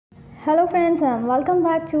Hello friends, welcome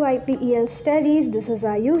back to IPEL studies. This is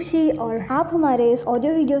Ayushi और आप हमारे इस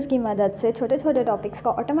ऑडियो वीडियोस की मदद से छोटे छोटे टॉपिक्स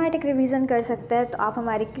का ऑटोमेटिक रिवीजन कर सकते हैं। तो आप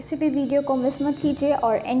हमारी किसी भी वीडियो को मिस मत कीजिए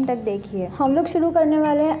और एंड तक देखिए। हम लोग शुरू करने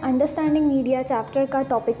वाले हैं अंडरस्टैंडिंग मीडिया चैप्टर का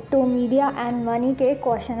टॉपिक 2 मीडिया एंड मनी के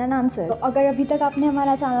क्वेश्चन एंड आंसर। तो अगर अभी तक आपने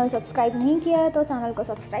हमारा चैनल सब्सक्राइब नहीं किया है तो चैनल को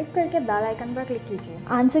सब्सक्राइब करके बेल आइकन पर क्लिक कीजिए।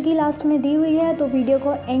 आंसर की लास्ट में दी हुई है तो वीडियो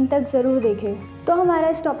को एंड तक ज़रूर देखें। तो हमारा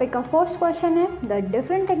इस टॉपिक का फर्स्ट क्वेश्चन है the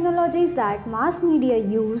different technologies that mass media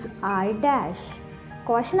use are dash.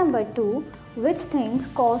 Question number 2 which things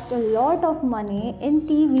cost a lot of money in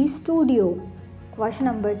TV studio. Question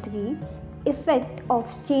number 3 effect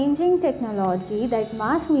of changing technology that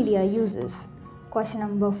mass media uses. Question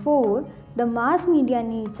number 4 the mass media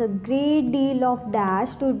needs a great deal of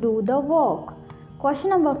dash to do the work.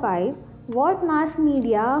 Question number 5 what mass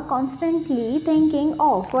media constantly thinking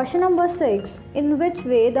of? Question number 6 in which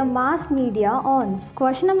way the mass media earns?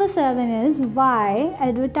 Question number 7 is why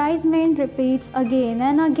advertisement repeats again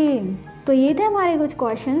and again? तो ये थे हमारे कुछ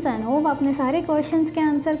questions and hope आपने सारे questions के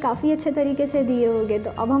answer काफ़ी अच्छे तरीके से दिए होंगे।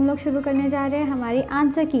 तो अब हम लोग शुरू करने जा रहे हैं हमारी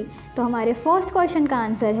आंसर की। तो हमारे फर्स्ट क्वेश्चन का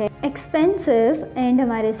आंसर है एक्सपेंसिव एंड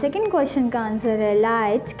हमारे सेकंड क्वेश्चन का आंसर है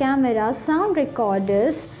lights, camera, sound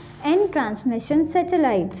recorders and transmission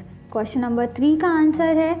satellites. Question number 3 का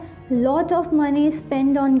आंसर है lot of money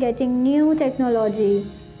spend on getting new technology.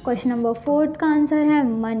 Question number 4 का आंसर है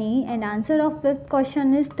money and answer of 5th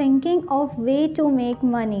question is thinking of way to make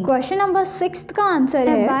money. Question number 6 का answer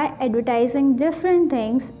है bye advertising different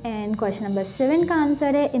things and question number 7 का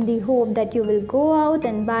answer है इन the hope that you will go out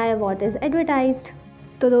and by what is advertised.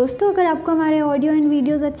 तो दोस्तों, अगर आपको हमारे audio and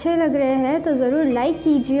videos अच्छे लग रहे हैं तो ज़रूर लाइक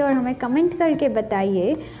कीजिए और हमें कमेंट करके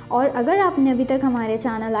बताइए। और अगर आपने अभी तक हमारे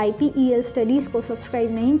चैनल IPEL स्टडीज़ को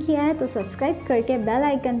सब्सक्राइब नहीं किया है तो सब्सक्राइब करके बेल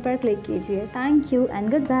आइकन पर क्लिक कीजिए। Thank you and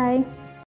good bye.